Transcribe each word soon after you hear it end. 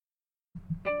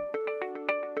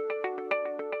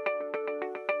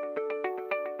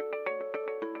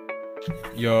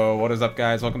Yo, what is up,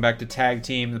 guys? Welcome back to Tag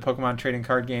Team, the Pokemon Trading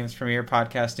Card Games premier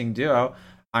podcasting duo.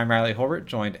 I'm Riley Holbert,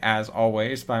 joined as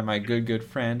always by my good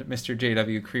friend, Mr.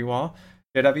 JW Krewall.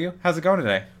 JW, how's it going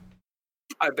today?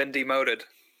 I've been demoted.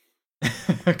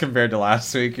 Compared to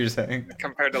last week, you're saying?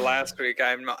 Compared to last week,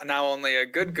 I'm now only a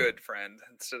good friend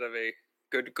instead of a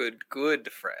good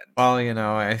friend. Well,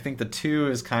 I think the two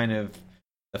is kind of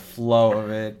the flow of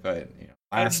it, but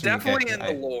it's definitely in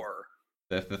the lore.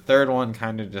 The third one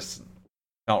kind of just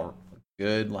felt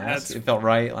good it felt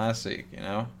right last week,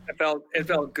 It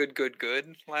felt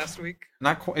good last week.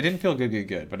 Not quite, it didn't feel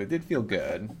good, but it did feel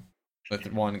good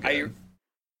with one good. I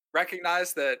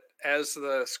recognized that as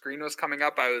the screen was coming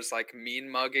up, I was like mean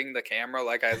mugging the camera,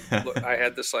 like I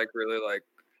had this like really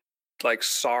like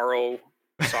sorrowful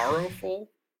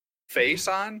face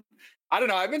on. I don't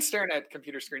know. I've been staring at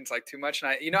computer screens like too much,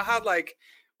 and you know how like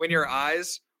when your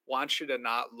eyes want you to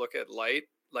not look at light,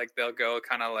 like they'll go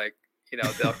kind of like,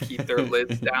 they'll keep their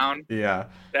lids down. Yeah.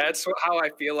 That's how I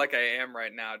feel like I am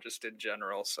right now, just in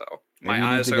general. So my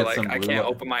eyes are like, I can't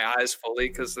open my eyes fully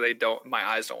because my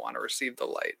eyes don't want to receive the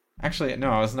light. Actually,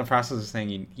 no, I was in the process of saying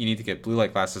you need to get blue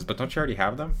light glasses, but don't you already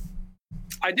have them?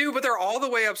 I do, but they're all the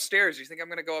way upstairs. You think I'm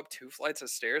going to go up 2 flights of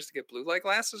stairs to get blue light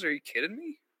glasses? Are you kidding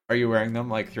me? Are you wearing them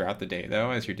like throughout the day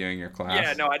though, as you're doing your class?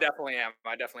 Yeah, no, I definitely am.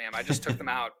 I just took them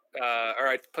out, or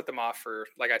I put them off for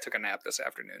I took a nap this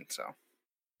afternoon. So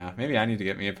yeah, maybe I need to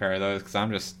get me a pair of those because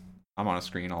I'm on a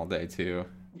screen all day too.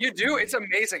 You do? It's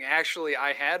amazing. Actually,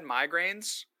 I had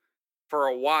migraines for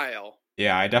a while.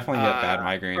 Yeah, I definitely get bad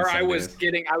migraines. Or I was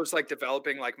like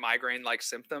developing like migraine like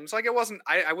symptoms. Like it wasn't.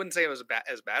 I wouldn't say it was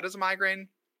as bad as a migraine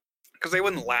because they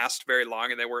wouldn't last very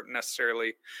long and they weren't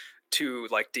necessarily too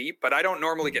like deep, but I don't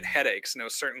normally get headaches, and it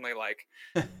was certainly like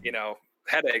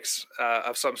headaches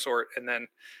of some sort. And then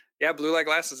blue light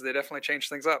glasses, they definitely change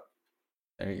things up.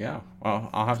 There you go. Well,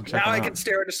 I'll have to check now them I out. Can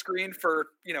stare at a screen for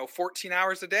 14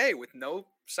 hours a day with no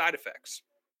side effects.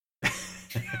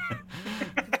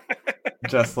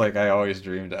 Just like I always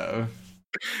dreamed of.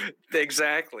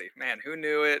 Exactly, man. Who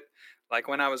knew it? Like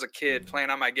when I was a kid playing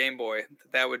on my Game Boy,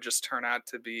 that would just turn out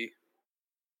to be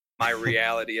my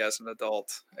reality as an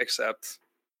adult, except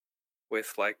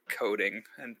with like coding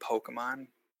and Pokemon.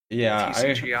 Yeah,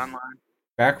 TCG Online.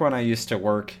 Back when I used to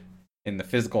work in the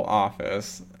physical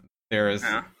office, there is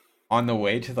on the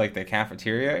way to like the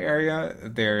cafeteria area,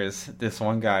 there is this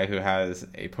one guy who has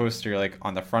a poster like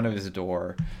on the front of his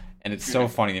door, and it's so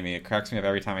funny to me. It cracks me up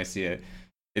every time I see it.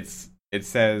 It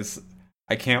says,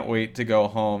 "I can't wait to go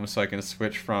home so I can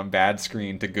switch from bad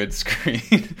screen to good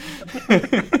screen."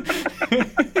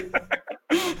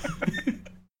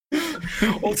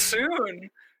 Well,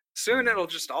 soon it'll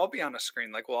just all be on a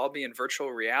screen. Like we'll all be in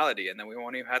virtual reality, and then we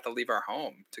won't even have to leave our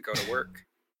home to go to work.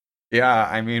 Yeah,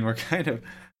 I mean, we're kind of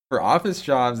for office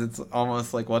jobs. It's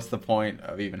almost like, what's the point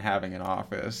of even having an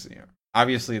office?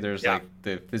 Obviously, there's like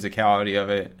the physicality of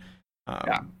it,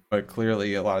 but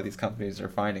clearly, a lot of these companies are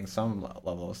finding some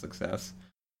level of success.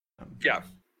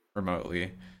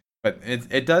 Remotely, but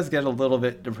it does get a little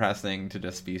bit depressing to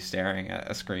just be staring at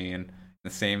a screen in the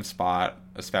same spot,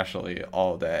 especially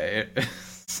all day.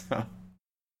 So,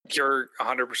 you're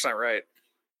 100% right.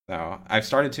 So I've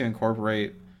started to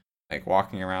incorporate like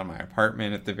walking around my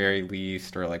apartment at the very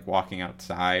least, or like walking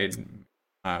outside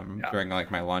during like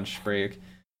my lunch break,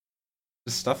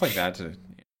 just stuff like that to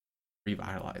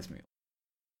revitalize me.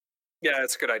 Yeah,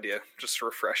 it's a good idea, just to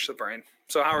refresh the brain.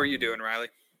 So how are you doing, Riley?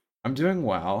 I'm doing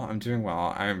well.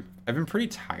 I've been pretty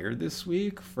tired this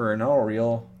week for no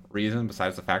real reason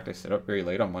besides the fact I stayed up very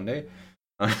late on Monday.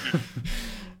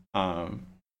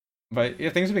 But yeah,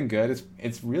 things have been good.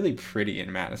 It's really pretty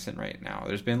in Madison right now.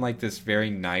 There's been like this very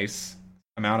nice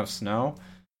amount of snow,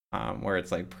 where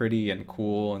it's like pretty and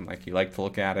cool and like you like to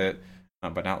look at it,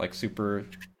 but not like super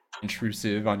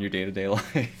intrusive on your day-to-day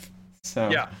life.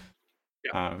 So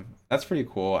that's pretty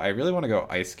cool. I really want to go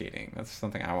ice skating. That's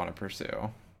something I want to pursue.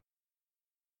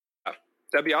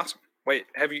 That'd be awesome. Wait,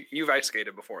 you've ice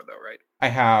skated before though, right? I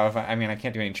have. I mean, I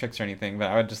can't do any tricks or anything,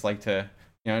 but I would just like to,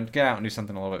 get out and do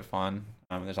something a little bit fun.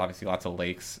 There's obviously lots of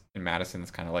lakes in Madison.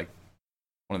 It's kind of like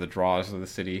one of the draws of the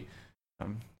city.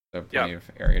 So plenty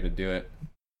of area to do it.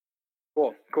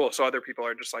 Cool. So other people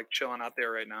are just like chilling out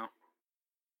there right now.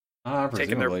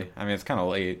 Presumably. I mean, it's kind of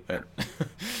late, but.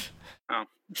 Oh.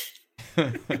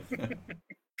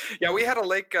 Yeah, we had a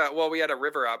lake. We had a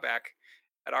river out back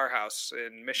at our house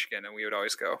in Michigan, and we would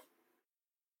always go.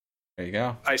 There you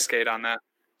go. Ice skate on that.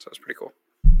 So it's pretty cool.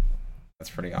 That's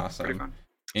pretty awesome. Pretty fun.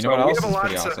 You know what else is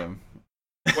pretty awesome?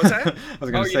 What's that? I was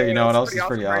going to say, you know what else is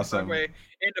pretty awesome?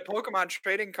 Into Pokemon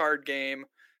trading card game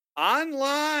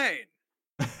online.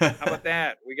 How about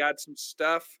that? We got some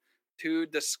stuff to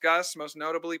discuss. Most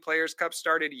notably, Players Cup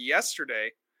started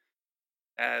yesterday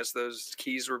as those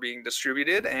keys were being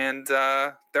distributed, and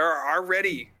there are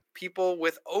already people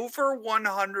with over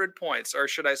 100 points, or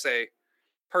should I say,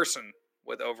 person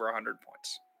with over 100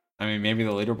 points. I mean, maybe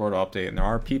the leaderboard will update and there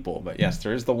are people, but yes,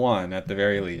 there is the one at the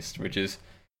very least, which is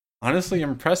honestly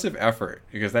impressive effort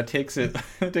because that takes it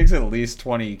it takes at least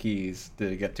 20 keys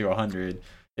to get to 100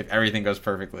 if everything goes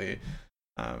perfectly.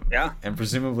 Yeah, and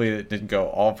presumably it didn't go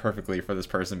all perfectly for this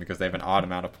person because they have an odd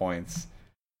amount of points.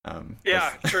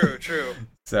 Yeah, true.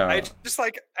 So I just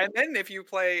like, and then if you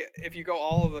go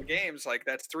all of the games, like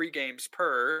that's 3 games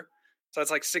per, so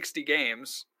that's like 60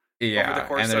 games. Yeah, over the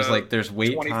course and there's of like there's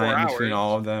wait time between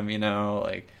all of them,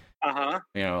 like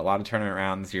a lot of tournament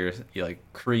rounds you like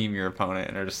cream your opponent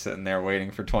and are just sitting there waiting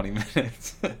for 20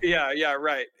 minutes. yeah,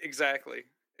 right, exactly.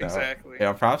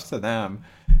 Yeah, props to them.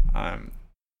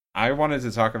 I wanted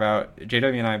to talk about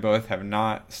JW and I both have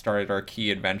not started our key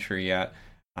adventure yet.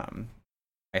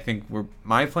 I think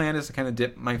my plan is to kind of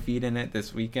dip my feet in it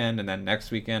this weekend, and then next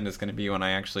weekend is going to be when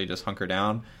I actually just hunker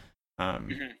down.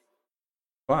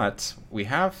 But we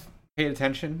have paid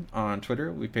attention on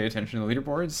Twitter. We paid attention to the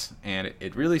leaderboards, and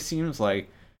it really seems like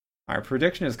our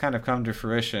prediction has kind of come to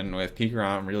fruition with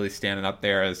Pikarom really standing up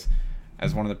there as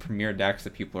one of the premier decks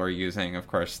that people are using. Of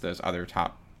course, those other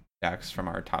top decks from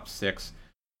our top 6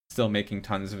 still making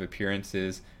tons of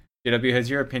appearances. JW, has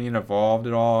your opinion evolved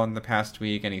at all in the past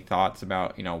week? Any thoughts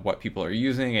about what people are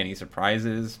using? Any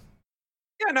surprises?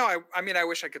 Yeah, no, I mean, I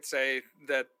wish I could say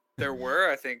that there were.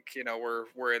 I think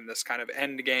we're in this kind of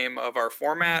end game of our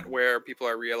format where people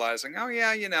are realizing, oh yeah,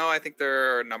 I think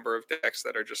there are a number of decks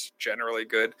that are just generally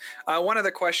good. One of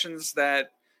the questions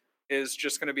that is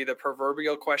just going to be the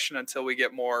proverbial question until we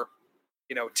get more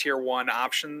tier 1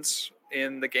 options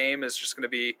in the game is just going to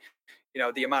be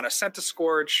the amount of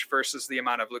Centiskorch versus the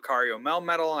amount of Lucario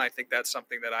Melmetal. I think that's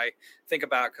something that I think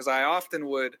about because I often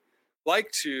would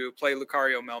like to play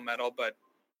Lucario Melmetal, but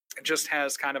it just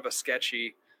has kind of a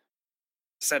sketchy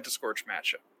Centiskorch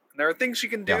matchup. And there are things you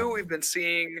can do. Yeah. We've been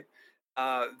seeing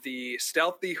the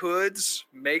Stealthy Hoods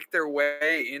make their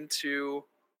way into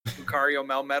Lucario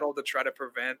Melmetal to try to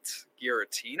prevent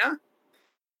Giratina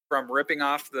from ripping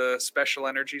off the special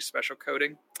energy, special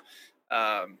coating.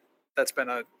 That's been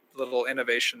a little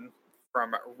innovation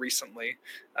from recently.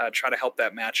 Try to help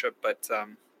that matchup, but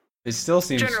it still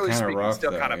seems kind of rough.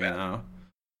 Still kind of bad.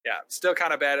 Yeah, still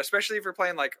kind of bad, especially if you're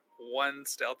playing like one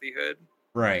Stealthy Hood.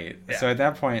 Right. Yeah. So at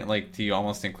that point, do you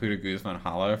almost include a Guzman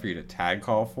Hollow for you to tag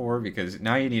call for? Because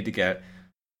now you need to get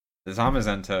the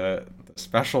Zamazenta, the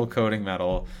special coating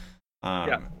metal,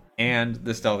 and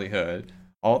the Stealthy Hood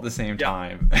all at the same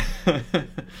time.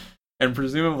 And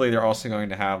presumably they're also going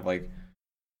to have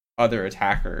other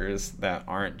attackers that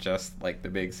aren't just the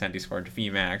big Centiskorch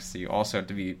VMAX. So you also have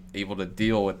to be able to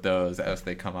deal with those as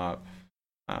they come up.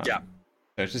 So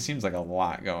it just seems like a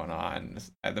lot going on.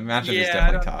 The matchup is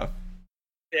definitely tough.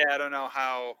 Yeah, I don't know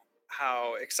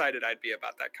how excited I'd be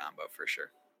about that combo for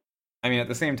sure. I mean, at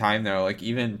the same time, though,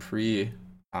 even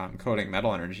pre-coding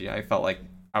Metal Energy, I felt like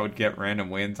I would get random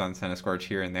wins on Centiskorch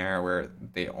here and there where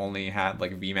they only had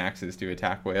VMAXs to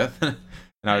attack with, and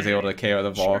I was able to KO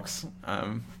the Volks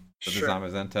with the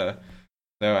Zamazenta.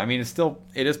 So, I mean,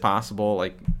 it is possible.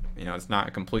 It's not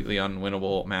a completely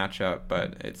unwinnable matchup,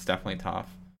 but it's definitely tough.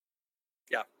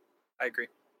 Yeah, I agree.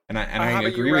 And I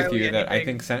agree with you that I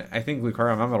think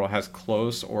Lucario Melmetal has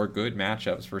close or good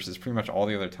matchups versus pretty much all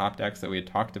the other top decks that we had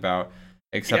talked about,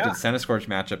 except its Centiskorch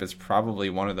matchup is probably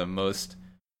one of the most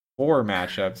poor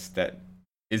matchups that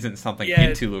isn't something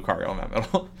into Lucario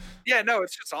Melmetal. Yeah, no,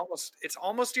 it's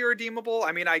almost irredeemable.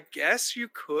 I mean, I guess you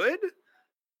could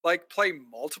play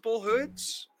multiple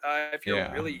hoods if you're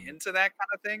really into that kind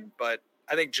of thing, but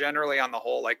I think generally on the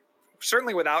whole,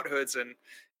 certainly without hoods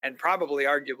and probably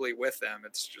arguably with them,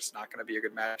 it's just not going to be a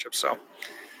good matchup. So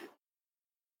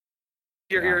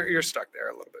you're stuck there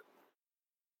a little bit.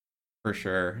 For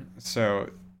sure. So,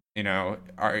 is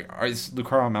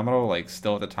Lucario Melmetal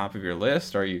still at the top of your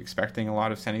list? Are you expecting a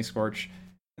lot of Centiskorch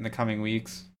in the coming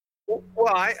weeks? Well,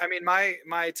 I mean,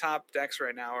 my top decks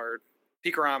right now are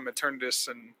Pikarom, Eternatus,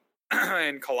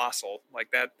 and Colossal.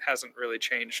 That hasn't really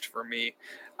changed for me.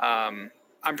 I'm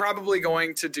probably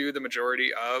going to do the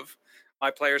majority of my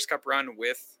Players Cup run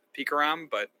with Pikarom,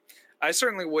 but I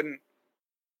certainly wouldn't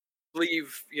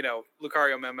leave,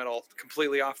 Lucario Melmetal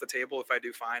completely off the table if I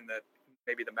do find that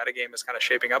maybe the metagame is kind of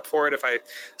shaping up for it.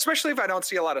 Especially if I don't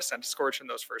see a lot of Centiskorch in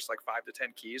those first 5 to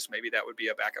 10 keys, maybe that would be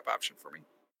a backup option for me.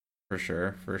 For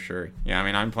sure. Yeah, I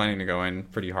mean, I'm planning to go in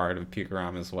pretty hard with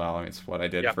Pikarom as well. I mean, it's what I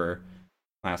did for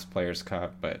last Players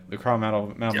Cup, but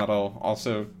Lucario Melmetal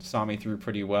also saw me through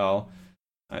pretty well.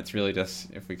 It's really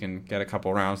just if we can get a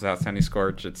couple rounds without Sandy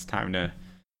Scorch, it's time to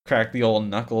crack the old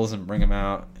knuckles and bring them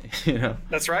out.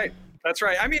 That's right.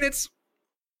 I mean, it's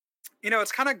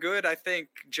kind of good, I think,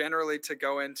 generally to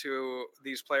go into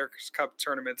these Players Cup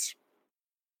tournaments.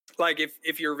 Like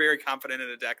if you're very confident in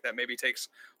a deck that maybe takes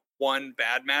one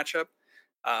bad matchup,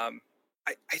 I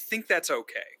think that's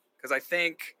okay. Because I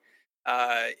think,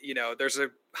 there's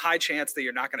a high chance that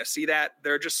you're not going to see that.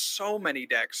 There are just so many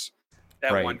decks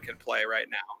that Right. one can play right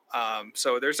now.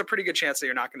 So there's a pretty good chance that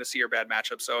you're not going to see your bad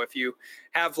matchup. So if you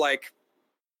have like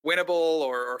winnable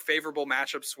or favorable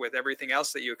matchups with everything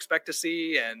else that you expect to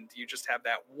see, and you just have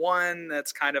that one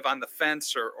that's kind of on the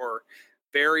fence or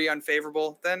very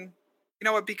unfavorable, then you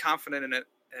know what, be confident in it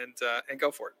and go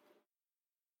for it.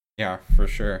 Yeah, for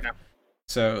sure. Yeah.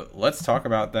 So let's talk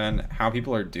about then how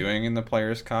people are doing in the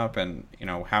Players Cup and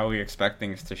how we expect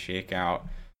things to shake out.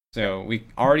 So we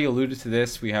already alluded to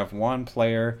this. We have one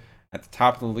player at the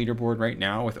top of the leaderboard right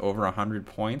now with over 100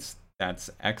 points. That's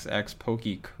XX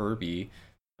Pokey Kirby.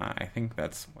 I think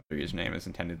that's what the username is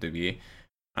intended to be.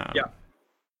 Yeah.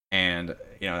 And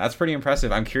that's pretty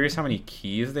impressive. I'm curious how many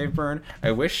keys they've burned.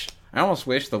 I almost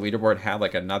wish the leaderboard had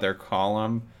like another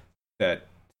column that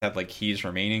had like keys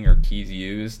remaining or keys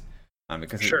used,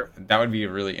 because that would be a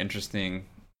really interesting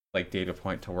like data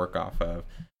point to work off of.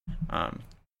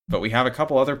 But we have a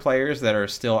couple other players that are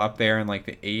still up there in like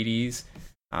the 80s.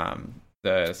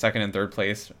 The second and third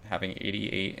place having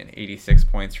 88 and 86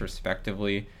 points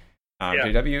respectively.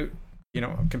 JW,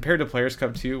 compared to Players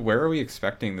Cup 2, where are we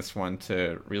expecting this one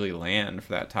to really land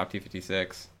for that top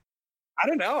 256? I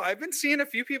don't know. I've been seeing a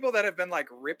few people that have been like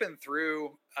ripping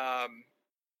through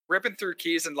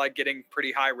keys and like getting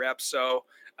pretty high reps. So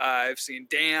I've seen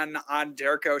Dan on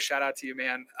Derko. Shout out to you,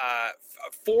 man.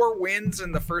 4 wins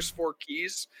in the first 4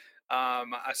 keys.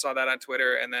 I saw that on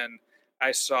Twitter, and then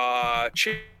I saw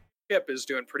Chip is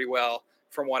doing pretty well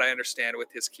from what I understand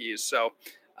with his keys. So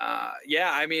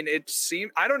I mean, it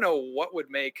seemed, I don't know what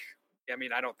would make, I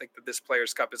mean, I don't think that this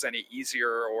Players Cup is any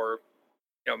easier or,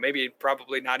 maybe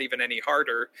probably not even any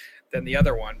harder than the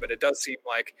other one, but it does seem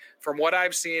like from what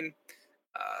I've seen,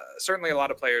 certainly a lot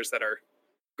of players that are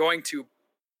going to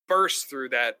burst through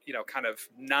that, kind of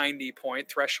 90 point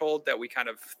threshold that we kind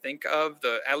of think of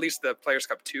at least the Players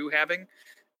Cup 2 having.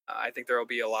 I think there will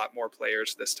be a lot more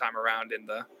players this time around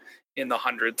in the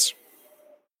hundreds.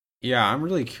 Yeah, I'm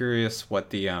really curious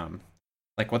what the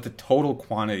what the total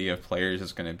quantity of players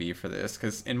is going to be for this,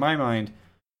 because in my mind,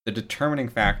 the determining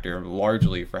factor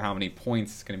largely for how many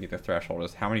points is going to be the threshold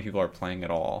is how many people are playing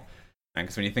at all. And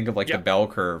because when you think of the bell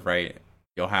curve, right,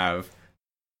 you'll have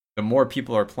the more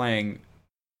people are playing,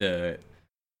 the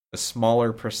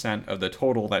smaller percent of the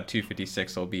total that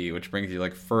 256 will be, which brings you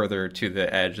further to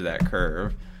the edge of that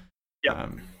curve. Yeah.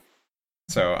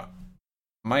 So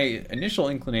my initial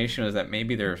inclination is that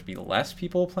maybe there'd be less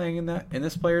people playing in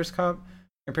this Players Cup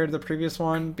compared to the previous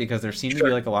one, because there seemed to be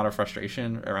a lot of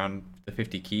frustration around the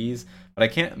 50 keys.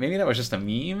 But maybe that was just a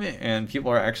meme and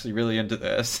people are actually really into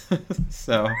this.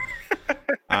 So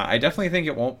I definitely think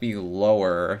it won't be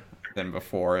lower than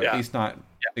before, at least not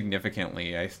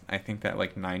significantly. I think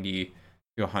that 90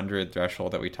 to 100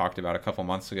 threshold that we talked about a couple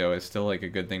months ago is still a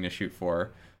good thing to shoot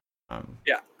for.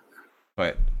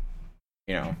 But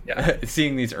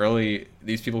seeing these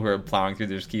people who are plowing through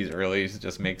their keys early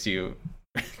just makes you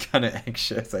kind of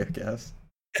anxious, I guess.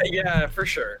 Yeah, for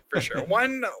sure.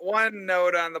 One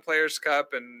note on the Players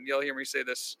Cup, and you'll hear me say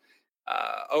this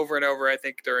over and over, I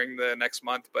think, during the next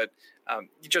month, but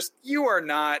you are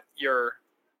not your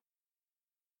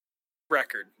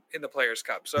record in the Players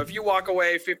Cup. So if you walk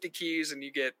away 50 keys and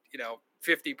you get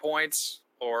 50 points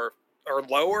or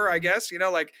lower, I guess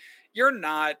you're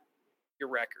not your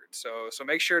record. So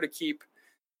make sure to keep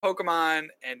Pokemon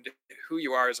and who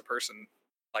you are as a person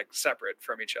separate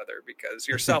from each other, because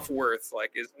your self-worth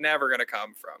is never going to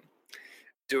come from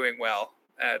doing well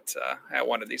at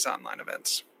one of these online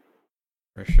events.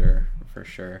 For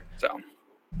sure. So,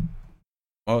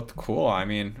 well, cool. I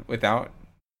mean, without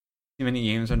too many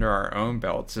games under our own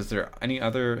belts, is there any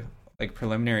other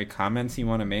preliminary comments you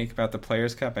want to make about the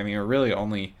Players Cup? I mean, we're really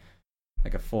only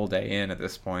a full day in at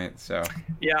this point, so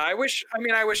yeah, I wish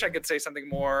I could say something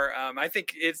more. I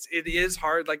think it is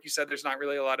hard, like you said. There's not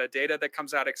really a lot of data that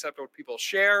comes out except what people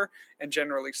share, and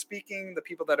generally speaking, the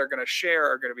people that are going to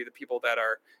share are going to be the people that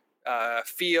are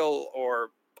feel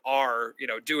or are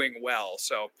doing well.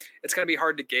 So it's going to be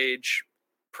hard to gauge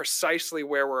precisely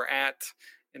where we're at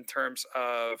in terms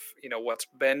of what's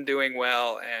been doing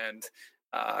well and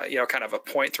kind of a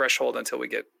point threshold until we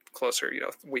get closer,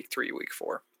 week 3, week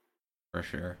 4. For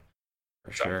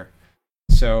sure.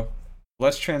 So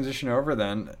let's transition over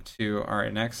then to our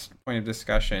next point of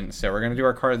discussion. So we're going to do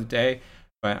our card of the day,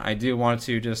 but I do want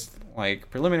to just like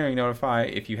preliminary notify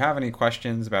if you have any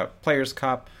questions about Players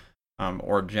Cup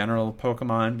or general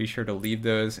Pokemon, be sure to leave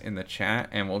those in the chat,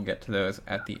 and we'll get to those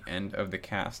at the end of the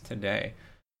cast today.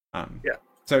 Yeah.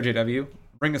 So JW,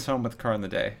 bring us home with card of the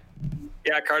day.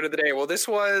 Yeah, card of the day. Well, this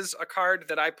was a card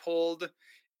that I pulled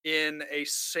in a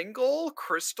single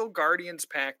Crystal Guardians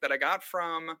pack that I got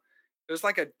from, it was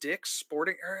like a Dick's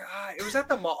Sporting, it was at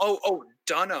the mall. Oh,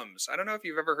 Dunham's. I don't know if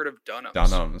you've ever heard of Dunham's.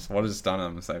 Dunham's. What is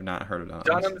Dunham's? I've not heard of Dunham's.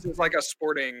 Dunham's is like a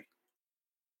sporting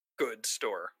goods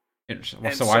store.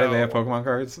 So why do they have Pokemon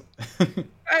cards?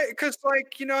 Because,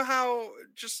 like, you know how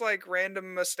just like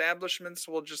random establishments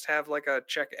will just have like a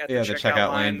check at the checkout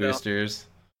line boosters.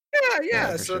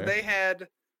 Yeah. So sure. they had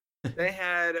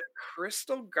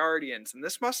Crystal Guardians, and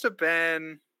this must have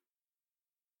been,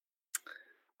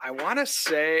 I want to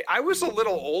say, I was a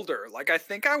little older. Like, I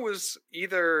think I was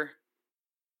either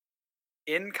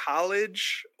in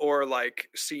college or like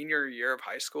senior year of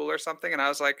high school or something, and I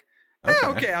was like,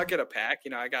 okay, I'll get a pack. You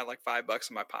know, I got like $5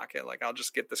 in my pocket. Like, I'll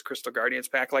just get this Crystal Guardians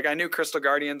pack. Like, I knew Crystal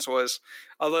Guardians was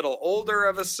a little older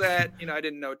of a set. You know, I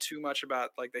didn't know too much about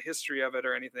like the history of it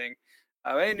or anything.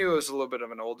 I knew it was a little bit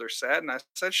of an older set, and I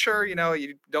said, sure, you know,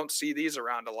 you don't see these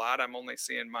around a lot. I'm only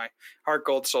seeing my Heart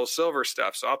Gold, Soul Silver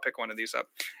stuff, so I'll pick one of these up.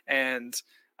 And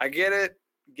I get it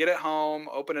home,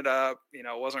 open it up. You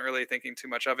know, wasn't really thinking too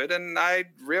much of it, and I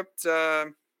ripped.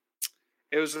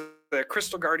 It was the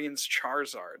Crystal Guardians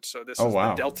Charizard. So this is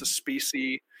the Delta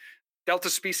Species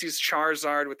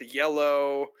Charizard with the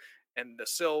yellow and the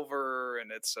silver,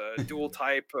 and it's a dual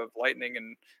type of lightning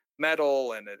and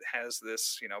metal, and it has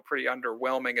this, you know, pretty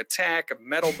underwhelming attack of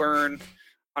Metal Burn,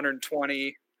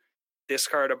 120,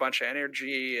 discard a bunch of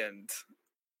energy, and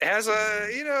it has a,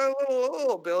 you know, a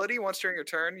little ability. Once during your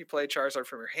turn, you play Charizard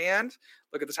from your hand,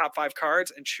 look at the top 5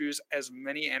 cards, and choose as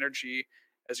many energy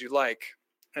as you like,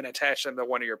 and attach them to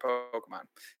one of your Pokemon.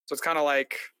 So it's kind of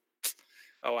like,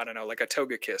 I don't know, like a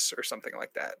Togekiss or something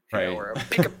like that, right? Know, or a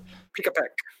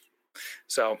Pika-Peck.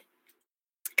 So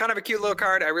kind of a cute little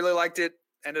card. I really liked it.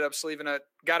 Ended up sleeving it.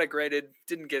 Got it graded.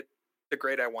 Didn't get the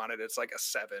grade I wanted. It's like a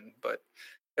 7, but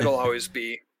it'll always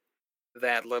be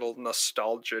that little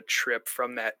nostalgia trip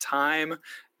from that time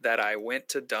that I went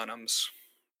to Dunham's.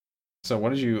 So what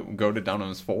did you go to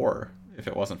Dunham's for if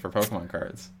it wasn't for Pokemon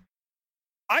cards?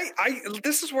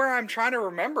 This is where I'm trying to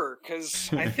remember,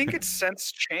 because I think it's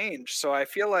since changed. So I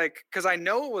feel like, because I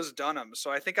know it was Dunham,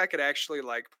 so I think I could actually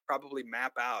like probably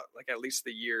map out like at least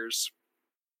the years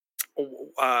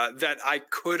that I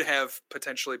could have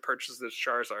potentially purchased this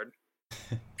Charizard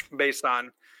based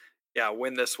on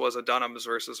when this was a Dunham's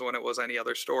versus when it was any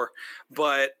other store.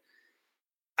 But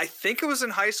I think it was in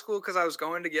high school because I was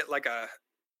going to get like a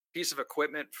piece of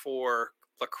equipment for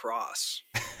lacrosse.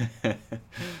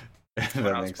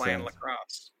 when I was playing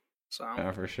lacrosse. So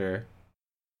yeah, for sure.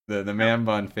 The man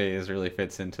bun phase really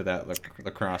fits into that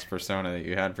lacrosse persona that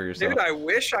you had for yourself. Dude, I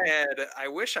wish I had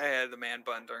the man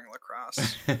bun during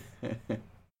lacrosse. That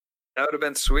would have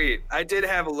been sweet. I did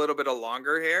have a little bit of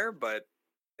longer hair, but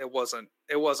it wasn't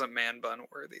man bun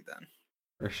worthy then.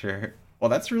 For sure. Well,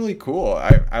 that's really cool.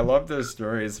 I love those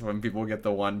stories when people get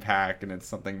the one pack and it's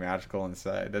something magical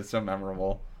inside. That's so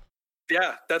memorable.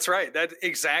 Yeah, that's right. That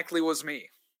exactly was me.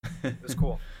 It was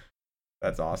cool.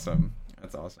 That's awesome.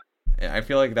 Yeah, I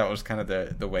feel like that was kind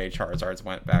of the way Charizards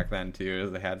went back then too.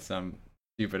 They had some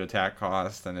stupid attack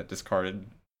cost and it discarded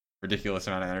ridiculous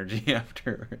amount of energy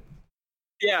after.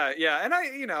 Yeah,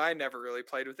 and I never really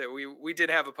played with it. We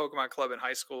did have a Pokemon club in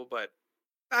high school, but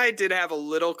I did have a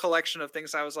little collection of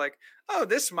things I was like, oh,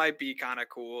 this might be kind of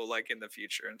cool like in the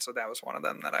future. And so that was one of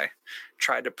them that I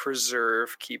tried to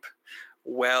preserve, keep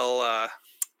well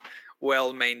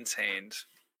maintained.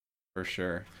 For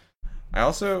sure. I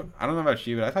don't know about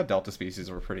you, but I thought Delta Species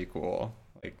were pretty cool,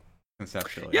 like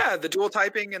conceptually. Yeah, the dual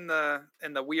typing and the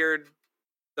weird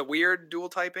dual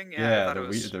typing. Yeah,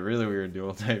 the really weird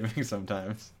dual typing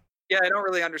sometimes. Yeah, I don't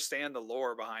really understand the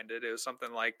lore behind it. It was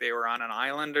something like they were on an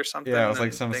island or something. Yeah, it was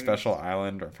like some special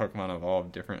island or Pokemon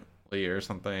evolved differently or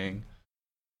something.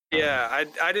 Yeah,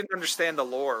 I didn't understand the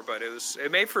lore, but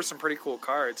it made for some pretty cool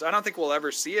cards. I don't think we'll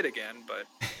ever see it again, but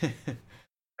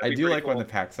I do like cool when the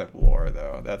packs have lore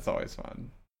though. That's always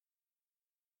fun.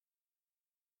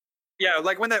 Yeah,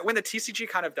 like when the TCG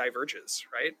kind of diverges,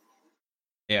 right?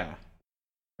 Yeah,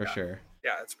 for sure.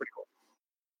 Yeah, it's pretty cool.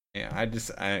 Yeah,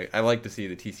 I like to see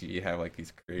the TCG have like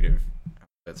these creative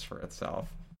outfits for itself.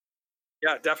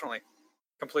 Yeah, definitely.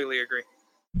 Completely agree.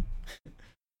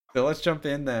 So let's jump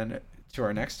in then to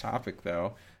our next topic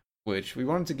though. which we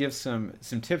wanted to give some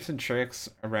tips and tricks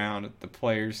around the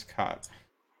Players Cup.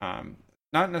 Um,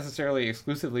 Not necessarily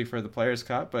exclusively for the Players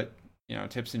Cup, but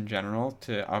tips in general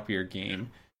to up your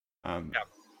game. Um, Yeah.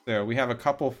 so we have a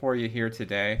couple for you here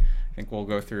today. I think we'll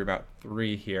go through about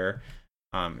 3 here.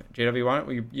 JW, why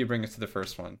don't you bring us to the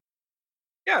first one?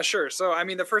 Yeah, sure. So, I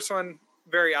mean, the first one,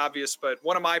 very obvious, but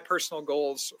one of my personal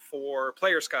goals for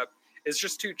Players Cup is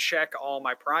just to check all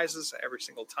my prizes every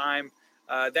single time.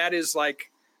 That is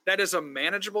a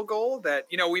manageable goal that,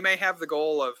 we may have the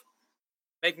goal of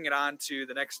making it on to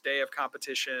the next day of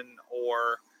competition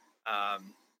or, I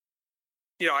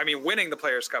mean, winning the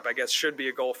Players Cup, I guess, should be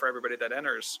a goal for everybody that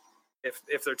enters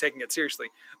if they're taking it seriously.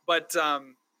 But,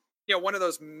 one of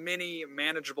those mini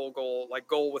manageable goal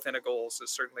within a goals is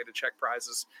certainly to check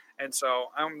prizes. And so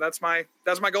that's my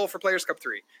goal for Players Cup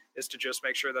 3 is to just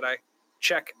make sure that I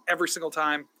check every single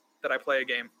time that I play a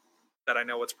game that I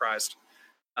know what's prized.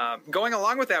 Going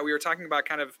along with that, we were talking about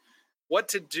kind of what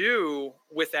to do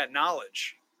with that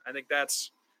knowledge. I think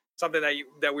that's something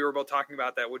that we were both talking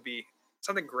about that would be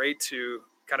something great to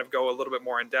kind of go a little bit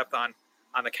more in depth on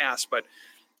the cast. But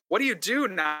what do you do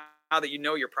now that you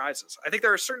know your prizes? I think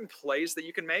there are certain plays that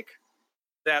you can make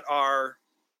that are,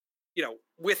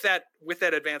 with that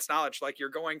advanced knowledge, like you're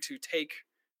going to take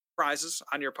prizes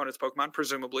on your opponent's Pokemon,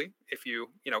 presumably, if you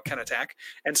can attack.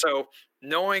 And so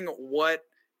knowing what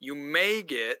you may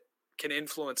get can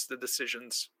influence the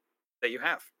decisions that you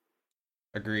have.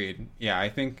 Agreed. Yeah, I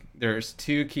think there's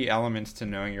 2 key elements to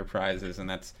knowing your prizes, and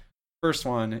that's first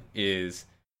one is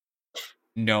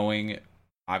knowing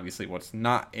obviously what's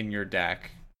not in your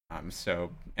deck.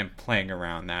 And playing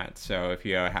around that. So if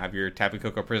you have your Tapu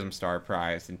Koko Prism Star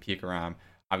prize and Pikarom,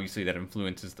 obviously that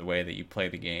influences the way that you play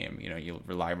the game. You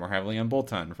rely more heavily on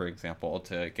Boltund, for example,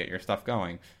 to get your stuff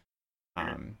going.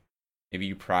 Maybe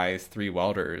you prize 3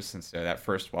 welders, and so that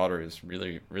first welder is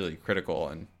really, really critical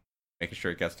in making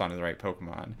sure it gets onto the right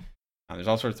Pokemon. There's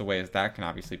all sorts of ways that can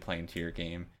obviously play into your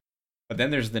game. But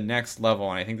then there's the next level,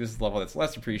 and I think this is the level that's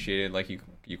less appreciated, like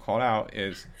you called out,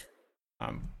 is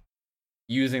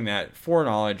using that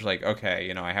foreknowledge, like,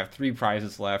 okay, I have 3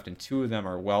 prizes left and 2 of them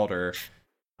are welder.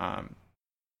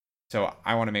 So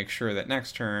I want to make sure that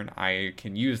next turn I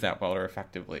can use that welder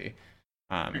effectively.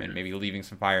 And maybe leaving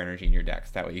some fire energy in your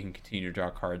decks. That way you can continue to draw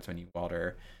cards when you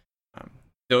welder.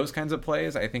 Those kinds of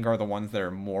plays, I think, are the ones that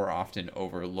are more often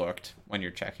overlooked when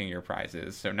you're checking your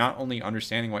prizes. So not only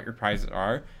understanding what your prizes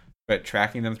are, but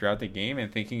tracking them throughout the game and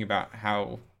thinking about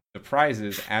how the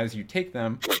prizes, as you take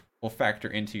them, will factor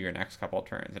into your next couple of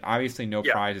turns. And obviously no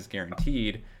prize is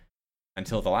guaranteed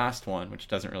until the last one, which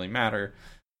doesn't really matter.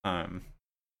 But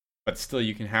still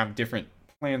you can have different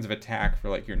plans of attack for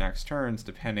like your next turns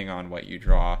depending on what you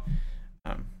draw,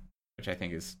 which I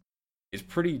think is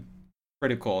pretty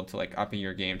critical to like upping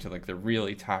your game to like the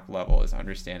really top level, is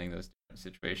understanding those different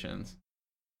situations.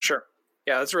 Sure.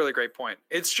 Yeah, that's a really great point.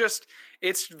 It's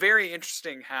very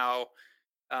interesting how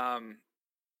the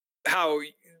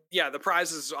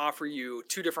prizes offer you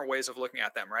 2 different ways of looking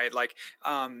at them, right? Like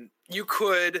you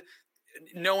could,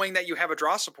 knowing that you have a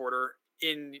draw supporter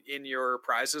in your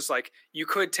prizes, like you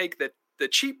could take the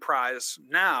cheap prize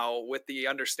now with the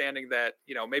understanding that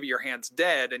maybe your hand's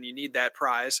dead and you need that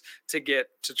prize to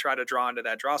try to draw into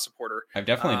that draw supporter. I've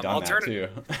definitely done that too.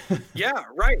 Yeah,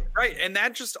 right. And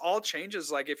that just all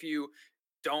changes like if you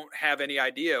don't have any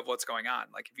idea of what's going on.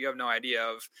 Like if you have no idea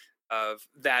of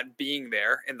that being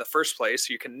there in the first place,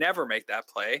 you can never make that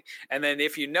play. And then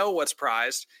if you know what's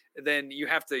prized, then you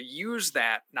have to use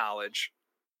that knowledge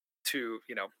to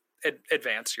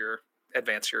advance your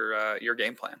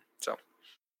game plan. So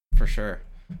for sure.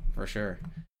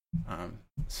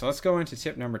 So let's go into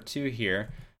tip number 2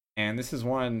 here, and this is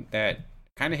one that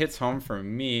kind of hits home for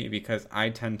me because I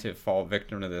tend to fall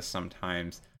victim to this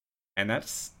sometimes, and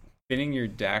that's spinning your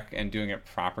deck and doing it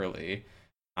properly.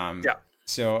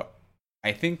 So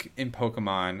I think in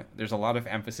Pokemon, there's a lot of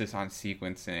emphasis on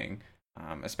sequencing,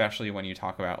 especially when you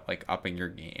talk about like upping your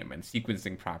game and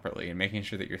sequencing properly and making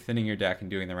sure that you're thinning your deck and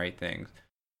doing the right things.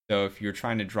 So if you're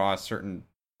trying to draw a certain,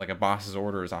 like a boss's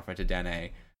orders off of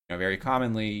Dedenne, very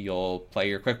commonly you'll play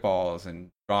your quick balls and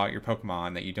draw out your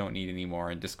Pokemon that you don't need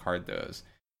anymore and discard those.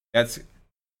 That's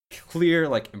clear,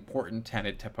 like, important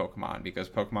tenet to Pokemon, because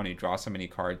Pokemon, you draw so many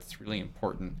cards, it's really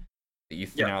important that you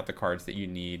thin out the cards that you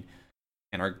need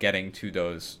and are getting to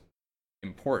those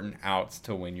important outs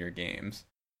to win your games.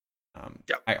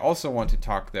 I also want to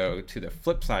talk, though, to the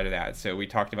flip side of that. So we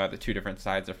talked about the 2 different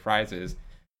sides of prizes.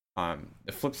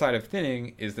 The flip side of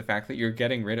thinning is the fact that you're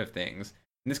getting rid of things.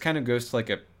 And this kind of goes to like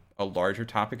a larger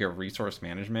topic of resource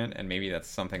management, and maybe that's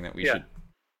something that we should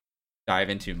dive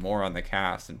into more on the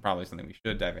cast, and probably something we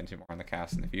should dive into more on the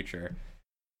cast in the future.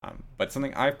 But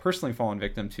something I've personally fallen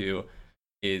victim to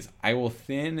is I will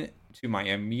thin to my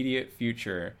immediate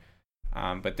future,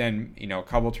 but then, a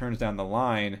couple turns down the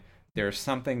line, there's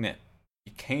something that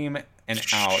came and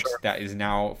out that is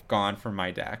now gone from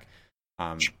my deck.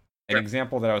 An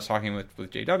example that I was talking with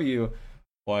JW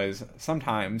was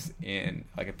sometimes in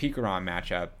like a Pikarom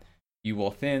matchup, you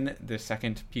will thin the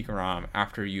second Pikarom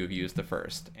after you have used the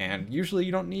first, and usually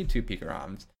you don't need two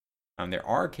Pikaroms. There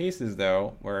are cases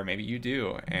though where maybe you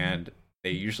do, and they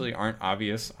usually aren't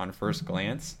obvious on first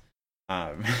glance.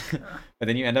 But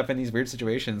then you end up in these weird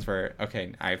situations where,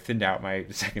 okay, I've thinned out my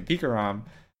second Pikarom.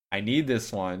 I need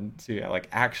this one to like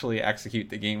actually execute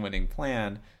the game-winning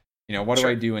plan. What do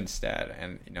I do instead?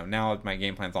 And now my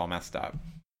game plan's all messed up.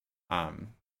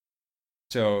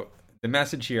 So the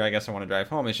message here, I guess I want to drive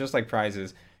home, is just like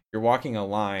prizes. You're walking a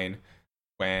line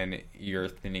when you're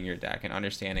thinning your deck and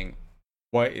understanding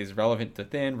what is relevant to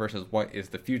thin versus what is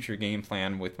the future game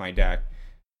plan with my deck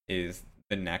is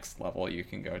the next level you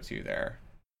can go to there.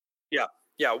 Yeah.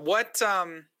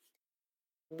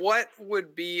 What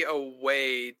would be a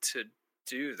way to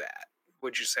do that,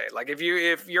 would you say? Like if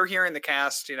you're hearing the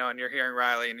cast, and you're hearing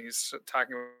Riley and he's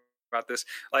talking about this,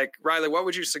 like Riley, what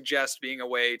would you suggest being a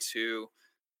way to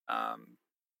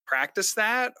practice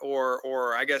that,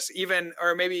 or I guess even,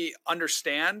 or maybe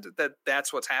understand that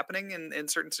that's what's happening in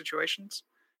certain situations?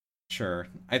 Sure.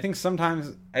 I think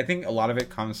a lot of it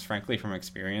comes frankly from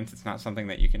experience. It's not something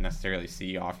that you can necessarily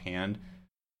see offhand.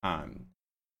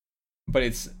 But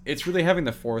it's really having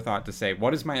the forethought to say,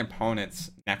 what does my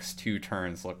opponent's next 2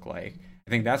 turns look like? I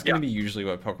think that's going to be usually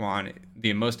what Pokemon,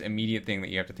 the most immediate thing that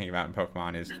you have to think about in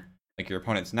Pokemon is like your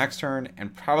opponent's next turn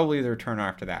and probably their turn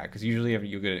after that, because usually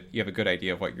you have a good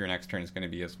idea of what your next turn is going to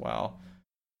be as well.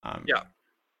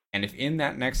 And if in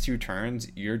that next 2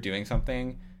 turns you're doing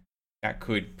something that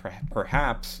could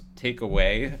perhaps take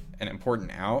away an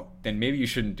important out, then maybe you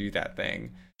shouldn't do that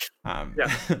thing.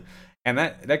 And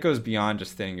that goes beyond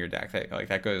just thinning your deck.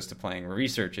 That goes to playing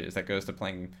researches. That goes to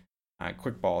playing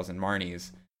quick balls and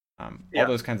Marnies. All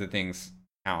those kinds of things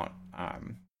count.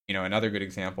 Another good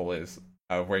example is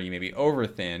of where you maybe over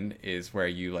thin is where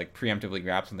you like preemptively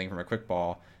grab something from a quick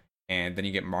ball, and then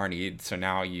you get Marnied. So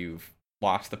now you've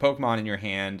lost the Pokemon in your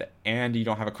hand, and you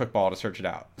don't have a quick ball to search it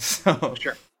out. So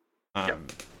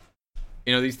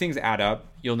these things add up.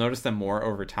 You'll notice them more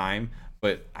over time,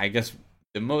 but I guess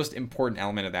the most important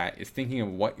element of that is thinking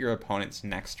of what your opponent's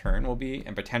next turn will be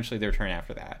and potentially their turn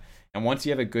after that. And once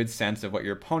you have a good sense of what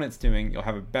your opponent's doing, you'll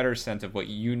have a better sense of what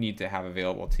you need to have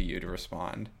available to you to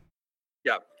respond.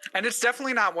 Yeah. And it's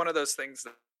definitely not one of those things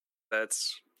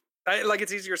that's like,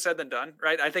 it's easier said than done,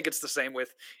 right? I think it's the same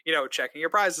with, checking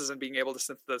your prizes and being able to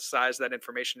synthesize that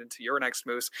information into your next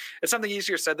moves. It's something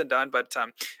easier said than done, but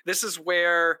this is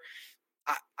where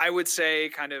I would say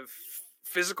kind of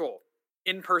physical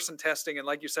in-person testing and,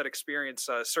 like you said, experience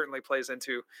certainly plays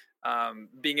into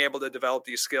being able to develop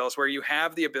these skills where you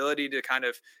have the ability to kind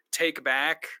of take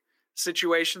back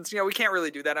situations. We can't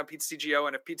really do that on PTCGO,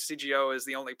 and if PTCGO is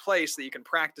the only place that you can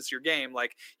practice your game,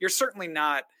 like, you're certainly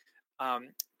not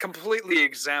completely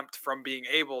exempt from being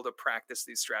able to practice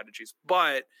these strategies.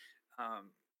 But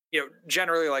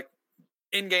generally, like,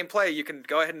 in-game play, you can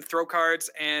go ahead and throw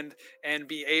cards and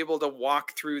be able to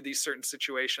walk through these certain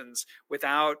situations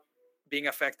without being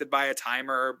affected by a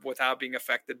timer, without being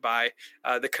affected by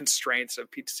the constraints of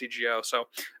PTCGO. So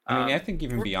I think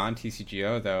even beyond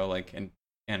TCGO though, like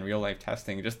in real life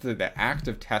testing, just the act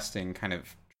of testing kind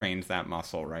of trains that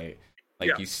muscle, right?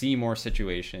 Like you see more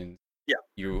situations,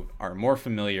 you are more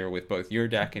familiar with both your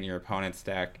deck and your opponent's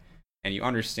deck, and you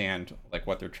understand like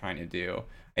what they're trying to do.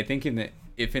 I think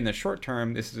if in the short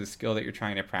term this is a skill that you're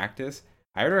trying to practice,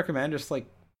 I would recommend just like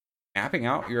mapping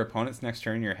out your opponent's next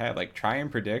turn in your head. Like, try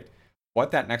and predict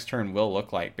what that next turn will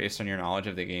look like based on your knowledge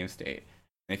of the game state.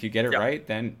 And if you get it right,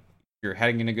 then you're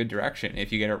heading in a good direction.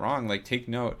 If you get it wrong, like, take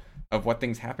note of what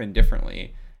things happen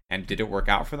differently. And did it work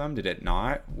out for them? Did it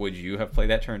not? Would you have played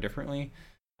that turn differently?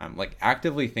 Like,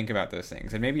 actively think about those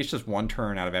things. And maybe it's just one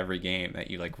turn out of every game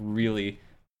that you like really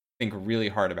think really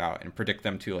hard about and predict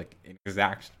them to like an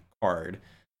exact card.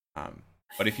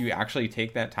 But if you actually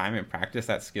take that time and practice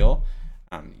that skill,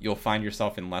 you'll find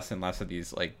yourself in less and less of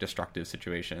these like destructive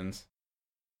situations.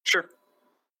 Sure.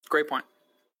 Great point.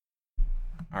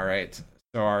 All right.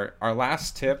 So our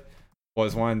last tip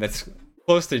was one that's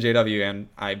close to JW and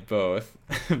I both,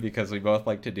 because we both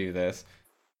like to do this,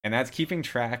 and that's keeping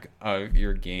track of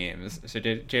your games. So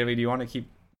JW, do you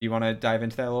want to dive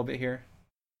into that a little bit here?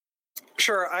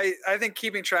 Sure. I think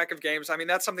keeping track of games, I mean,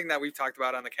 that's something that we've talked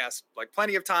about on the cast like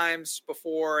plenty of times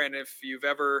before. And if we've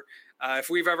ever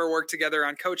worked together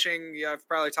on coaching, yeah, I've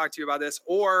probably talked to you about this.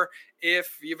 Or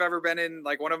if you've ever been in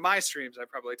like one of my streams,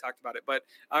 I've probably talked about it. But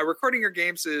recording your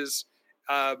games is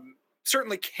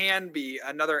certainly can be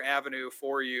another avenue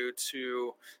for you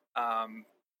to,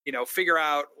 figure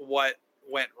out what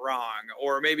went wrong.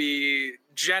 Or maybe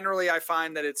generally, I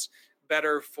find that it's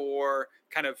better for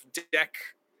kind of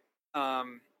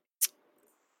um,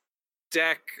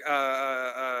 deck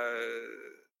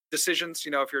decisions.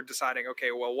 If you're deciding,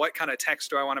 okay, well, what kind of text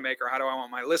do I want to make, or how do I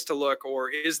want my list to look, or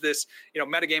is this,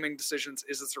 metagaming decisions?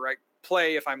 Is this the right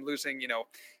play if I'm losing,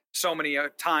 so many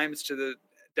times to the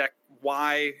deck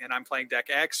Y and I'm playing deck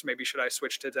X? Maybe should I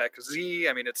switch to deck Z?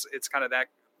 I mean, it's kind of that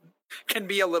can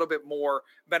be a little bit more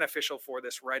beneficial for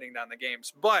this writing down the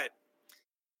games, but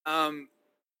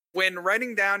when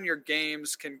writing down your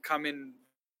games can come in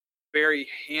very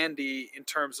handy in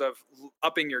terms of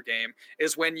upping your game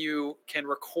is when you can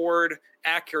record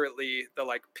accurately the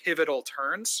like pivotal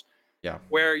turns. Yeah.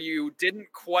 Where you didn't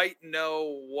quite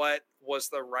know what was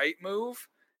the right move,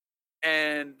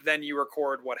 and then you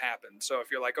record what happened. So if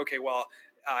you're like, okay, well,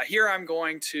 here I'm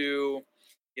going to,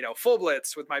 full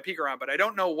blitz with my Pikarom, but I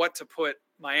don't know what to put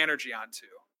my energy onto.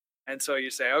 And so you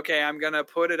say, okay, I'm going to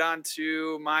put it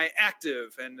onto my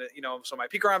active. And, so my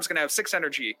Pikarom's going to have 6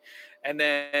 energy. And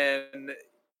then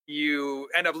you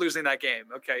end up losing that game.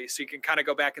 Okay, so you can kind of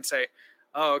go back and say,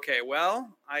 oh, okay, well,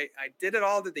 I did it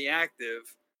all to the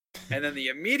active. And then the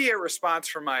immediate response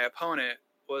from my opponent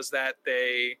was that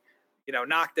they,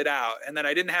 knocked it out. And then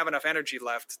I didn't have enough energy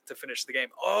left to finish the game.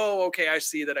 Oh, okay, I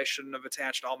see that I shouldn't have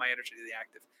attached all my energy to the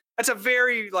active. That's a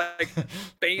very,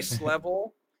 base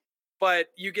level.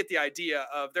 But you get the idea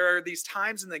of there are these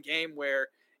times in the game where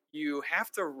you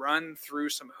have to run through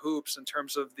some hoops in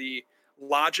terms of the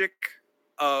logic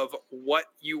of what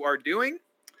you are doing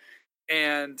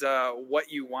and what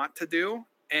you want to do.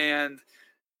 And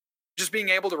just being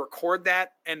able to record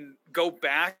that and go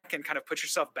back and kind of put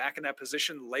yourself back in that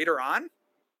position later on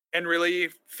and really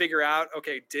figure out,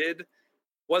 okay,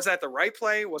 was that the right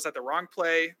play? Was that the wrong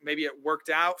play? Maybe it worked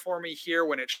out for me here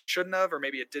when it shouldn't have, or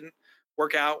maybe it didn't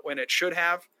work out when it should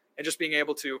have. And just being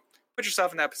able to put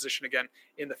yourself in that position again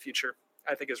in the future,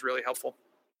 I think is really helpful.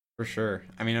 For sure.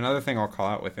 I mean, another thing I'll call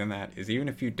out within that is even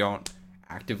if you don't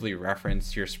actively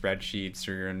reference your spreadsheets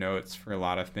or your notes for a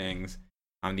lot of things,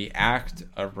 the act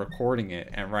of recording it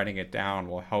and writing it down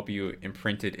will help you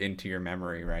imprint it into your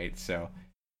memory, right? So,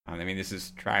 I mean, this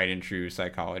is tried and true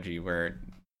psychology where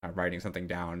writing something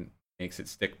down makes it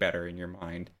stick better in your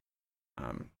mind.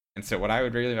 And so what I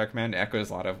would really recommend echoes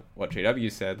a lot of what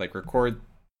JW said, like record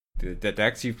the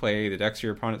decks you play, the decks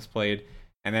your opponents played,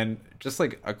 and then just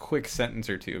like a quick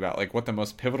sentence or two about like what the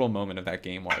most pivotal moment of that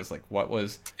game was. Like what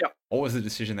was the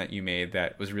decision that you made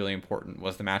that was really important?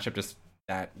 Was the matchup just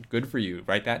that good for you?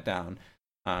 Write that down.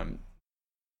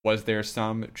 Was there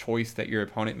some choice that your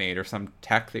opponent made or some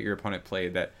tech that your opponent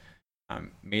played that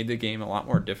made the game a lot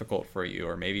more difficult for you,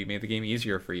 or maybe made the game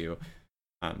easier for you?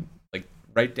 Like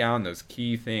write down those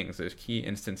key things, those key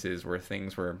instances where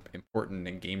things were important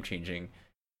and game changing.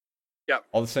 Yeah.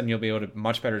 All of a sudden you'll be able to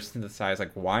much better synthesize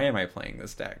like, why am I playing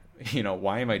this deck?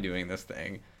 Why am I doing this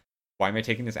thing? Why am I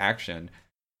taking this action?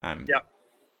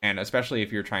 And especially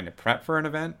if you're trying to prep for an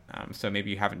event, so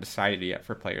maybe you haven't decided yet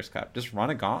for Players Cup, just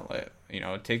run a gauntlet.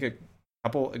 Take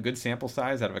a good sample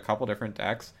size out of a couple different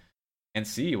decks and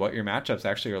see what your matchups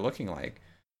actually are looking like.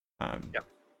 And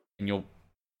you'll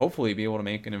hopefully be able to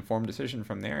make an informed decision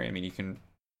from there. You can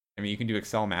do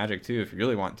Excel magic too if you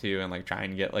really want to, and like try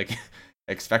and get like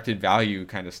expected value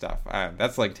kind of stuff.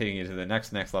 That's like taking it to the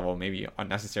next level, maybe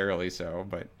unnecessarily so,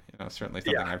 but certainly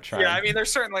something I've tried. Yeah, I mean,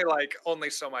 there's certainly like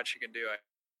only so much you can do,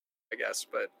 I guess,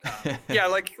 but yeah,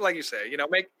 like you say,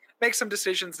 make some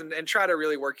decisions and try to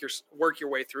really work your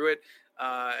way through it,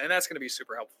 and that's going to be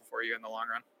super helpful for you in the long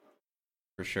run.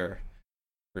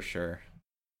 For sure.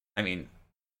 I mean,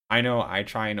 I know I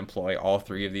try and employ all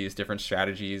 3 of these different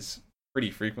strategies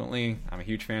pretty frequently. I'm a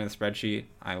huge fan of the spreadsheet.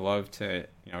 I love to,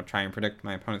 try and predict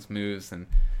my opponent's moves and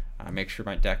make sure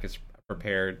my deck is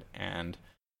prepared. And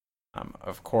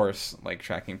of course, like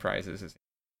tracking prizes is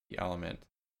the element.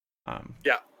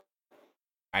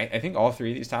 I think all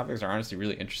 3 of these topics are honestly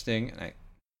really interesting, and I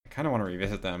kind of want to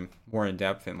revisit them more in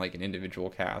depth in like an individual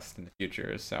cast in the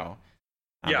future. So,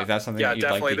 if that's something that you'd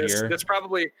definitely. like to hear, this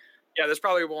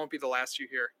probably won't be the last you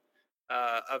hear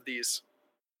of these.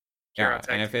 Yeah,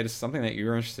 and if it's something that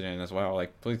you're interested in as well,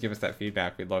 like please give us that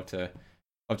feedback. We'd love to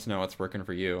know what's working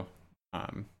for you.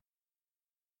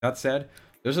 That said,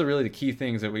 those are really the key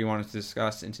things that we wanted to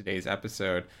discuss in today's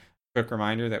episode. quick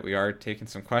reminder that we are taking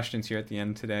some questions here at the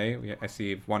end today. I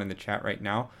see one in the chat right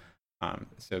now.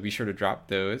 So be sure to drop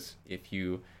those if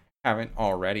you haven't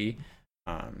already.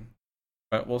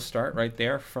 But we'll start right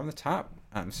there from the top.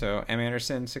 So M.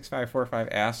 Anderson 6545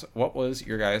 asks, what was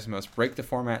your guys' most break the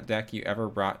format deck you ever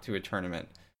brought to a tournament?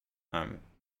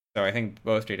 So I think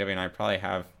both JW and I probably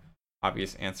have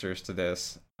obvious answers to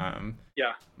this.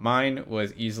 Yeah. Mine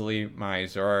was easily my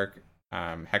Zoroark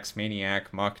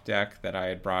Hexmaniac Muck deck that I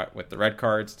had brought with the red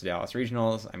cards to Dallas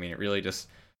Regionals. I mean, it really just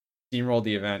steamrolled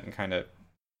the event and kind of,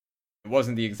 it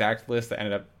wasn't the exact list that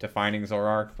ended up defining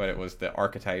Zoroark, but it was the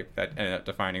archetype that ended up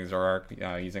defining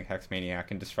Zoroark, using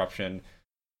Hexmaniac and Disruption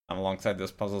alongside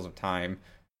those Puzzles of Time.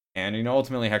 And,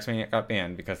 ultimately Hexmaniac got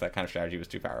banned because that kind of strategy was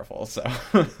too powerful, so...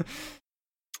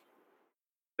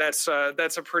 That's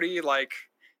a pretty, like,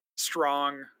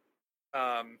 strong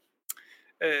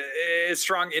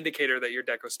strong indicator that your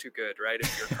deck was too good, right?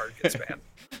 If your card gets banned.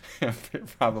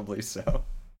 Probably so.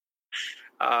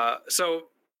 So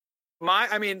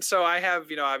I have,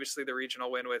 obviously the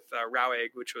regional win with Rowegg,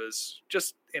 which was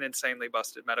just an insanely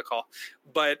busted Metacall.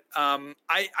 But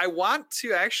I want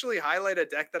to actually highlight a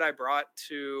deck that I brought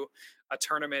to a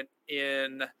tournament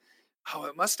in,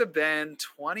 it must have been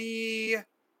 2015.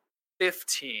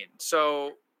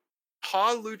 So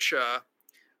Hawlucha,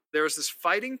 there was this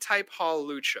fighting type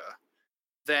Hawlucha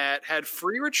that had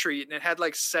free retreat and it had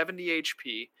like 70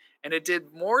 HP and it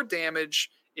did more damage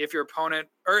if your opponent,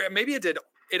 or maybe it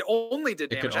only did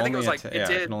damage. I think it was like it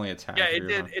could only attack. Yeah, it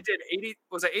did 80.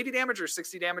 Was it 80 damage or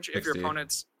 60 damage 60. If your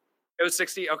opponent's? It was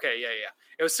 60. Okay, yeah.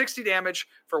 It was 60 damage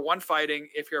for one fighting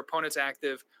if your opponent's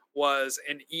active was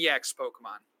an EX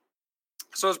Pokemon.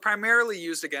 So it's primarily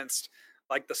used against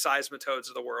like the Seismitoads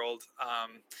of the world.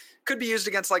 Could be used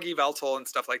against like Yveltal and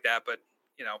stuff like that, but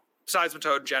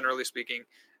Seismitoad, generally speaking,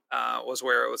 was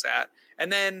where it was at.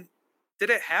 And then, did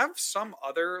it have some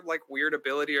other like weird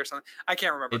ability or something? I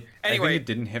can't remember. Anyway, I think it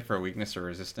didn't hit for weakness or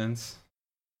resistance.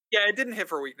 Yeah, it didn't hit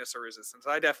for weakness or resistance.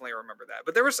 I definitely remember that.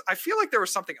 But I feel like there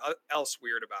was something else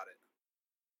weird about it.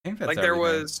 I think that's like there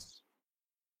was.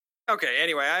 Okay.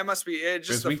 Anyway, I must be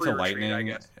just weak to lightning, I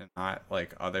guess, and not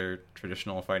like other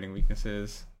traditional fighting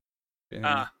weaknesses.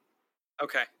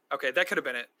 Okay, that could have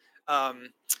been it.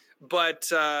 But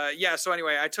yeah. So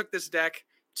anyway, I took this deck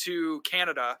to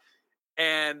Canada.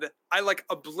 And I like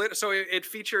so it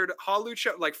featured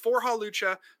Hawlucha, like 4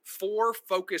 Hawlucha, 4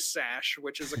 Focus Sash,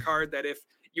 which is a card that if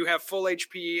you have full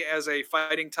HP as a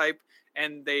fighting type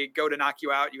and they go to knock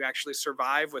you out, you actually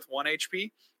survive with 1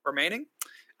 HP remaining,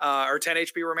 or 10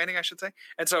 HP remaining, I should say.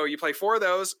 And so you play 4 of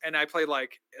those, and I played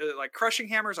like Crushing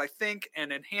Hammers, I think,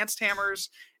 and Enhanced Hammers,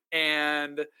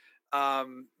 and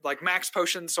like Max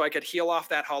Potions, so I could heal off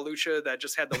that Hawlucha that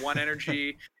just had the 1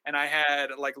 energy. And I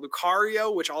had like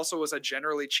Lucario, which also was a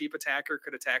generally cheap attacker,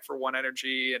 could attack for 1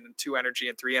 energy and 2 energy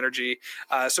and 3 energy.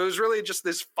 So it was really just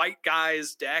this fight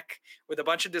guys deck with a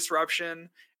bunch of disruption,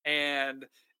 and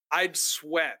I'd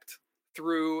swept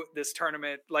through this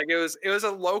tournament. Like it was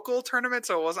a local tournament,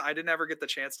 so I didn't ever get the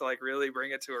chance to like really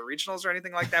bring it to a regionals or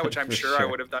anything like that, which I'm sure I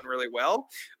would have done really well.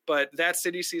 But that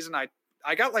city season,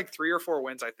 I got like 3 or 4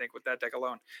 wins, I think, with that deck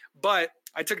alone. But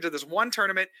I took it to this one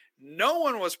tournament. No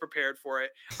one was prepared for it.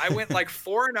 I went like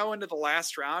 4-0 into the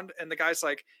last round, and the guy's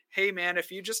like, "Hey man, if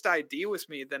you just ID with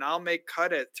me, then I'll make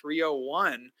cut at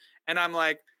 301." And I'm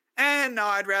like, no,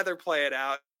 I'd rather play it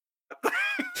out.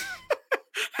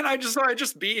 And I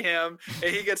just beat him,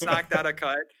 and he gets knocked out of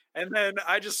cut. And then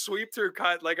I just sweep through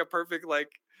cut like a perfect, like,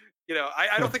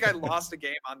 I don't think I lost a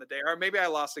game on the day, or maybe I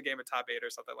lost a game at top 8 or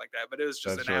something like that. But it was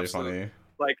just an really absolute funny.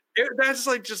 Like that's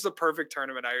like just the perfect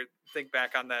tournament. I think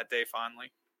back on that day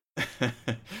fondly.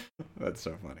 That's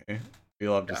so funny. We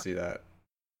love to see that.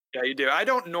 Yeah, you do. I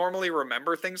don't normally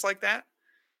remember things like that,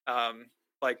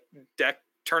 like deck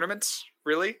tournaments.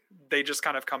 Really, they just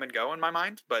kind of come and go in my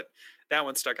mind. But that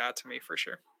one stuck out to me for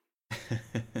sure.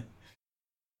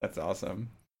 That's awesome.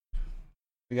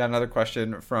 We got another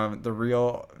question from the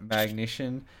Real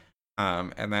Magnesian,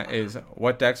 and that is,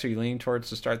 what decks are you leaning towards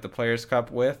to start the Players'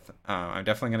 Cup with? I'm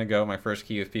definitely going to go my first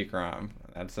key with Pikarom.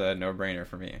 That's a no-brainer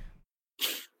for me.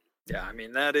 Yeah, I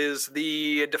mean, that is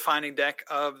the defining deck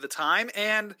of the time,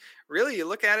 and really, you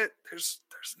look at it, there's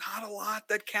not a lot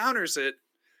that counters it.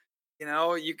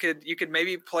 You could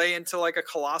maybe play into like a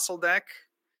Colossal deck.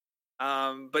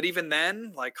 But even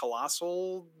then, like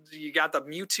Colossal, you got the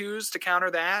Mewtwo's to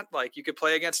counter that. Like you could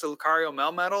play against the Lucario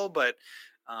Melmetal, but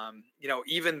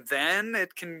even then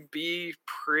it can be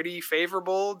pretty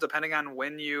favorable depending on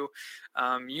when you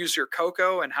use your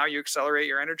Coco and how you accelerate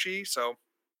your energy. So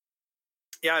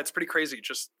yeah, it's pretty crazy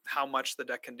just how much the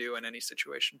deck can do in any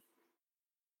situation.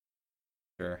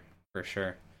 Sure, for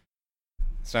sure.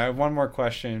 So I have one more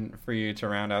question for you to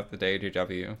round out the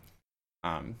WW.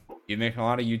 You've made a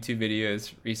lot of YouTube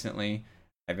videos recently.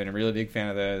 I've been a really big fan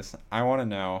of those. I want to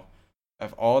know,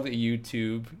 of all the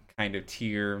YouTube kind of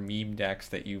tier meme decks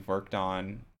that you've worked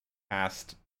on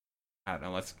past, I don't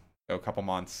know, let's go a couple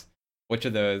months, which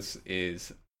of those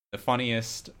is the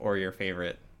funniest or your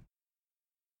favorite?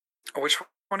 Which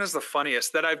one is the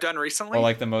funniest that I've done recently? Or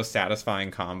like the most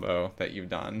satisfying combo that you've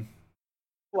done?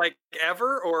 Like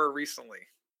ever or recently?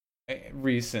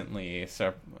 Recently.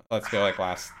 So let's go like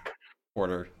last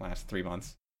quarter, last 3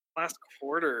 months. Last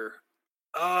quarter.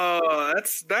 Oh,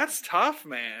 that's tough,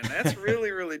 man. That's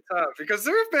really, really tough because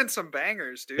there have been some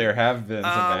bangers, dude. There have been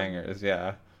some bangers,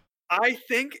 yeah. I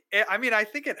think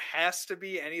it has to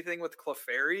be anything with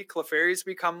Clefairy. Clefairy's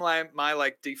become my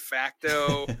like de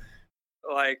facto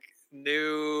like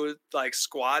new like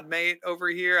squad mate over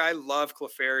here. I love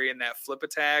Clefairy and that flip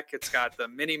attack. It's got the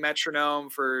mini metronome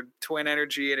for twin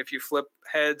energy, and if you flip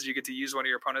heads, you get to use one of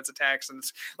your opponent's attacks, and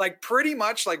it's like pretty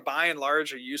much like by and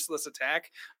large a useless attack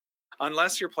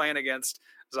unless you're playing against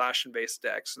Zacian based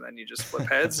decks, and then you just flip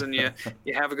heads and you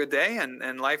have a good day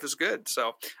and life is good.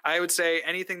 So I would say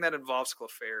anything that involves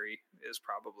Clefairy is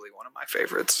probably one of my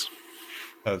favorites.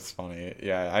 That's funny.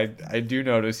 Yeah, I do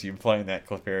notice you playing that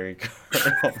Clefairy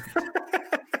card.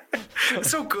 It's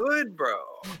so good, bro.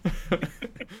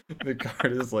 The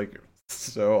card is like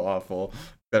so awful,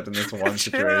 except in this one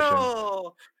situation.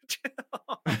 Chill.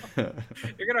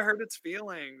 You're gonna hurt its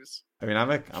feelings. I mean,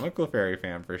 I'm a Clefairy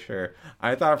fan for sure.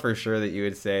 I thought for sure that you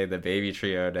would say the Baby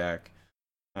Trio deck.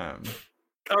 Oh,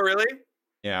 really?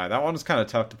 Yeah, that one's kind of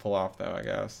tough to pull off, though, I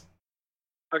guess.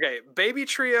 Okay, Baby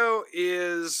Trio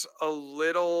is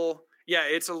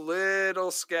it's a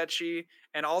little sketchy,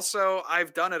 and also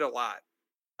I've done it a lot.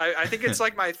 I think it's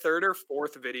like my third or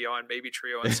fourth video on Baby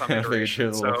Trio in some iteration.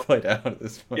 A little played out at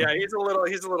this point. Yeah, he's a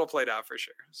little played out for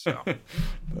sure. So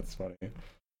that's funny. Yeah.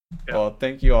 Well,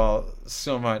 thank you all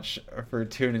so much for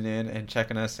tuning in and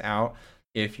checking us out.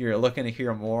 If you're looking to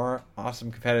hear more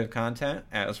awesome competitive content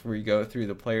as we go through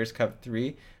the Players Cup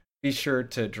 3, be sure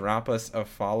to drop us a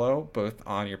follow both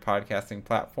on your podcasting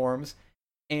platforms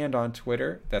and on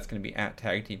Twitter. That's going to be at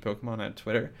Tag Team Pokemon on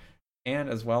Twitter. And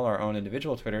as well our own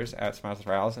individual Twitters at Smiles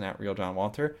Riles and at Real John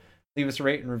Walter. Leave us a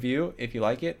rate and review if you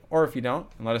like it, or if you don't,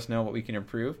 and let us know what we can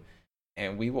improve.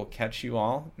 And we will catch you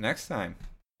all next time.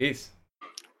 Peace.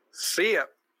 See ya.